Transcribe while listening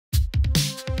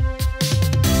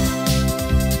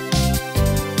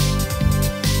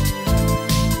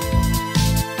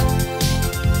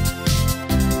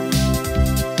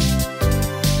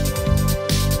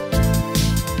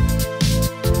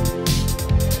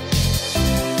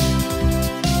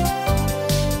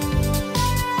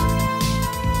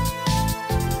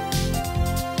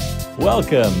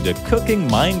Welcome to Cooking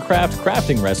Minecraft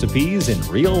Crafting Recipes in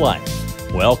Real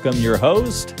Life. Welcome your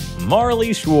host,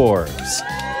 MarleySwarbz.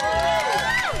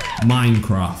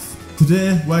 Minecraft.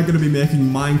 Today we're going to be making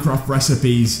Minecraft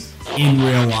recipes in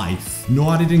real life.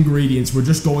 No added ingredients, we're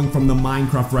just going from the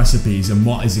Minecraft recipes and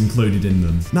what is included in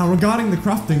them. Now regarding the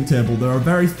crafting table, there are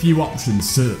very few options,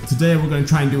 so today we're going to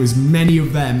try and do as many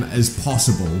of them as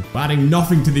possible. We're adding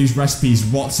nothing to these recipes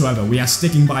whatsoever. We are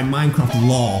sticking by Minecraft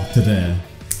law today.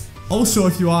 Also,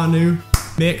 if you are new,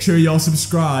 make sure you're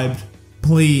subscribed.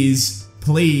 Please,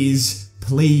 please,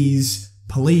 please,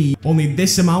 please. Only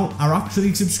this amount are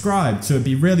actually subscribed, so it'd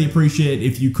be really appreciated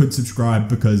if you could subscribe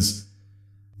because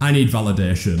I need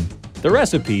validation. The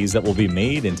recipes that will be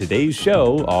made in today's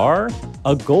show are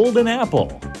a golden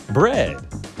apple, bread,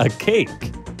 a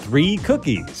cake, 3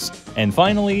 cookies, and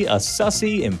finally a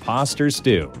sussy imposter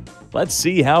stew. Let's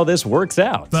see how this works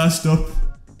out. First up,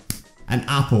 an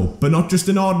apple, but not just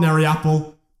an ordinary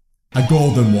apple, a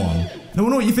golden one. Now I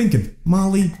know what you're thinking,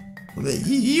 Marley,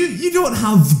 you don't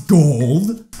have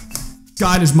gold.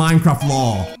 Guide is Minecraft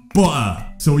law, butter.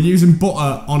 So we're using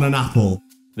butter on an apple.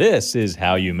 This is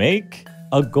how you make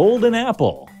a golden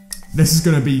apple. This is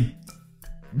gonna be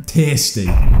tasty.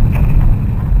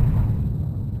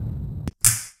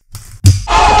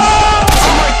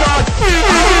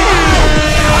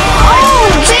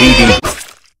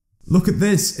 Look at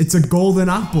this, it's a golden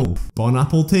apple. Bon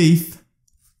apple teeth.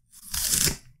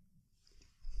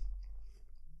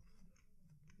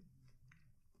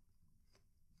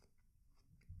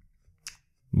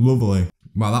 Lovely.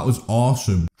 Wow, that was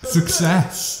awesome.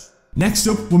 Success. Next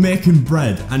up, we're making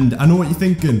bread, and I know what you're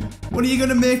thinking. What are you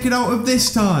gonna make it out of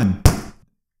this time?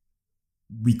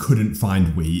 We couldn't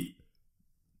find wheat.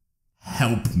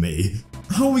 Help me.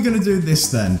 How are we gonna do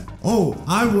this then? Oh,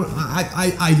 I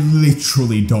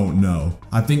literally don't know.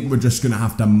 I think we're just gonna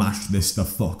have to mash this the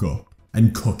fuck up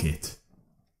and cook it.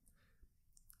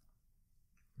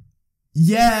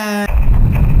 Yeah.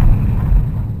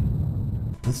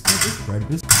 Let's get this bread.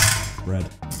 Bread.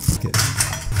 Okay.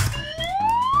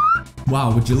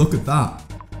 Wow, would you look at that?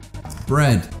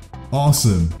 Bread.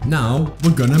 Awesome. Now,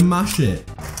 we're gonna mash it.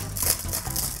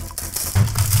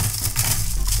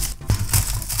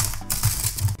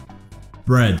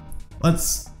 Bread.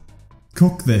 Let's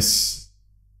cook this.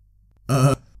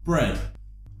 Bread.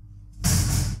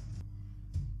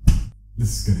 This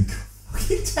is gonna go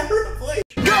fucking terribly.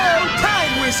 Go,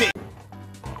 time wizard!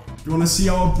 You wanna see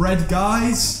our bread,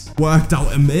 guys? Worked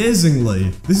out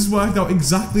amazingly. This has worked out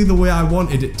exactly the way I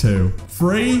wanted it to.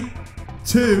 3,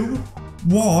 2,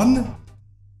 1.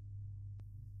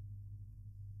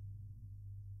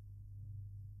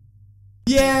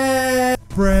 Yeah!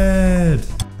 Bread.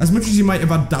 As much as you might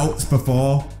have had doubts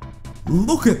before,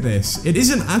 look at this. It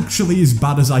isn't actually as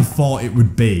bad as I thought it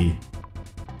would be.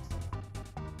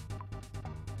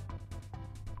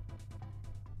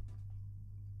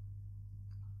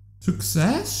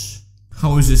 Success?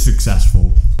 How is this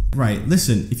successful? Right,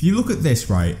 listen, if you look at this,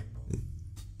 right,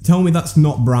 tell me that's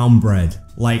not brown bread.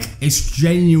 Like, it's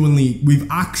genuinely, we've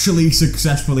actually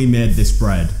successfully made this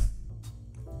bread.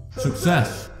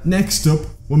 Success. Next up,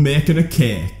 we're making a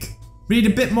cake. We need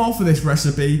a bit more for this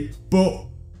recipe, but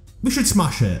we should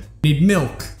smash it. We need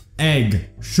milk, egg,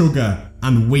 sugar,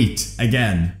 and wheat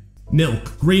again.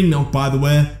 Milk, green milk by the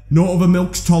way, no other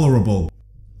milk's tolerable.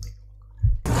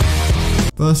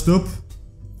 First up,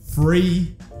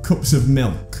 3 cups of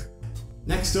milk.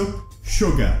 Next up,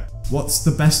 sugar. What's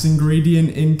the best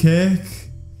ingredient in cake?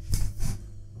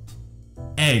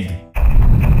 Egg.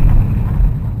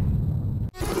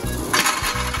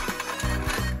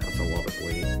 That's a lot of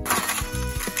wheat.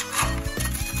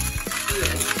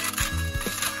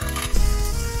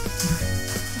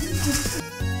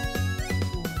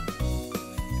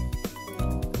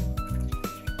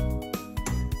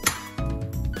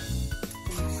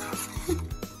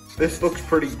 This looks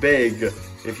pretty big,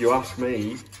 if you ask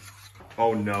me.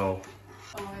 Oh no.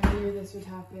 Oh, I knew this would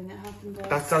happen. It happened.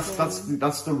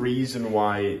 That's the reason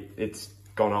why it's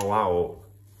gone all out.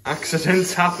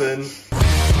 Accidents happen.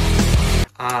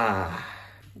 Ah.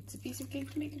 It's a piece of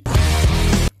cake to make it.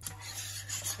 Are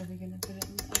we gonna put it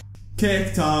in the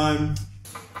Cake time.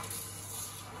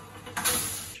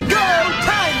 Go,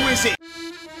 time wizard!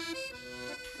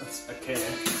 That's a cake.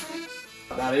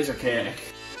 That is a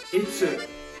cake.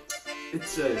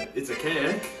 It's a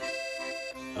cake.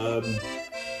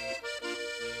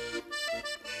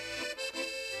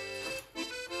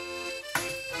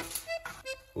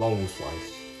 Long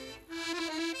slice.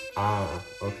 Ah,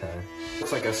 okay.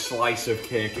 Looks like a slice of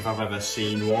cake if I've ever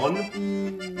seen one.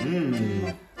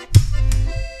 Mmm.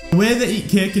 The way they eat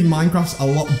cake in Minecraft's a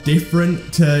lot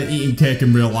different to eating cake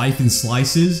in real life in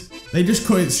slices. They just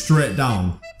cut it straight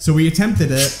down. So we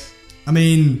attempted it. I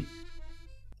mean,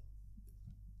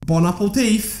 bon apple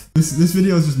teeth. This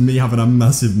video is just me having a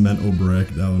massive mental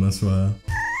breakdown, I swear.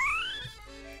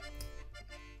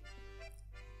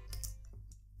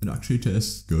 It actually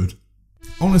tastes good.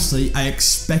 Honestly, I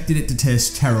expected it to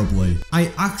taste terribly.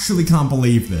 I actually can't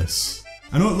believe this.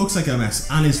 I know it looks like a mess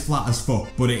and is flat as fuck,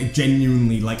 but it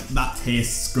genuinely, like, that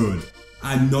tastes good.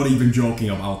 I'm not even joking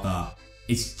about that.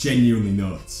 It's genuinely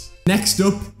nuts. Next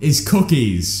up is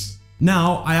cookies.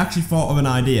 Now, I actually thought of an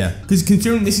idea, because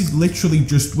considering this is literally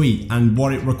just wheat, and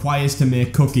what it requires to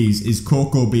make cookies is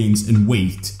cocoa beans and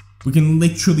wheat, we can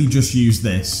literally just use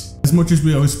this. As much as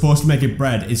we were supposed to make it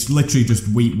bread, it's literally just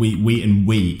wheat, and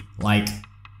wheat. Like,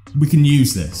 we can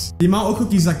use this. The amount of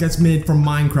cookies that gets made from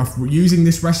Minecraft using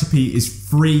this recipe is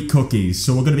 3 cookies,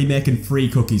 so we're going to be making 3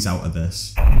 cookies out of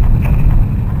this.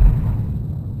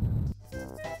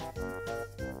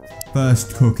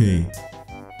 First cookie.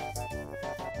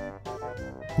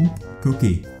 Oop,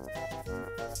 cookie.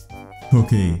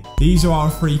 Cookie. These are our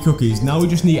 3 cookies. Now we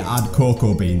just need to add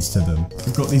cocoa beans to them.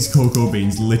 We've got these cocoa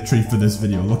beans literally for this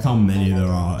video. Look how many there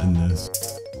are in this.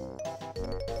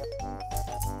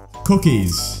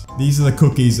 Cookies. These are the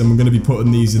cookies and we're going to be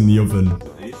putting these in the oven.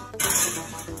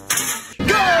 Go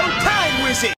time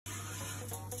wizard!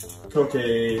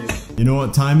 Cookies. You know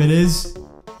what time it is?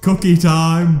 Cookie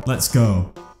time. Let's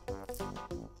go.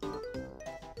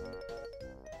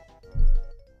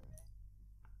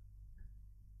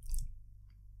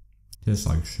 Tastes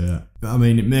like shit. I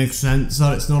mean, it makes sense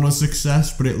that it's not a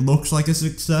success, but it looks like a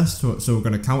success, so we're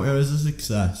gonna count it as a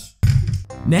success.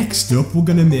 Next up, we're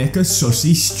gonna make a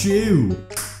sussy stew.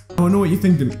 I know what you're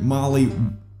thinking, Marley,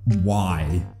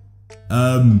 why?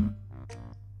 So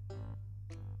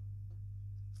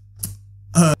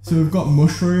we've got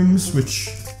mushrooms, which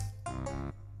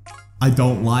I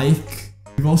don't like.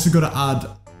 We've also got to add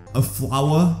a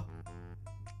flour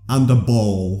and a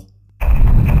bowl.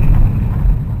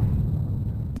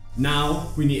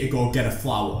 Now, we need to go get a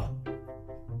flour.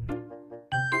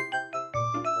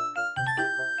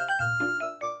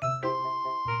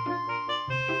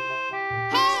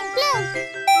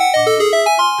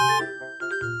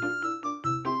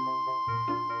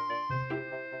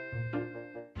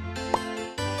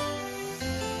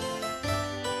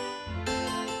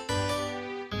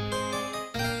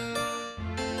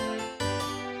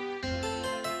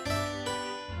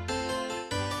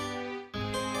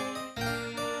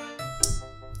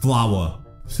 Flour.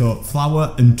 So,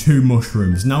 flour and 2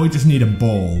 mushrooms. Now we just need a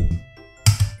bowl.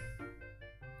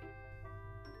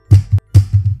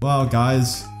 Wow,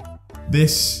 guys.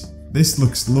 This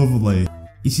looks lovely.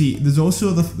 You see, there's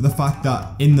also the fact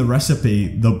that in the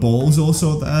recipe, the bowl's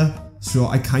also there. So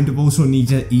I kind of also need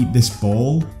to eat this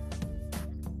bowl.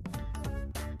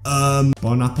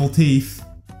 Bon apple teeth.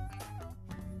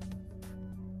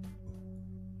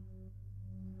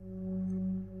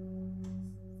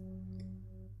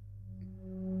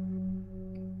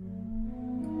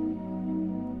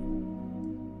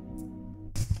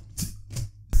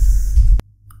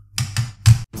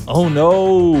 Oh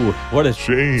no, what a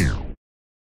shame.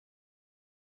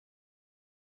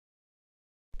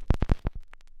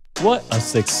 What a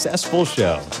successful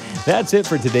show. That's it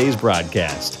for today's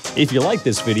broadcast. If you like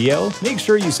this video, make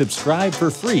sure you subscribe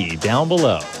for free down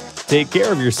below. Take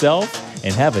care of yourself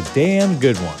and have a damn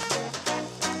good one.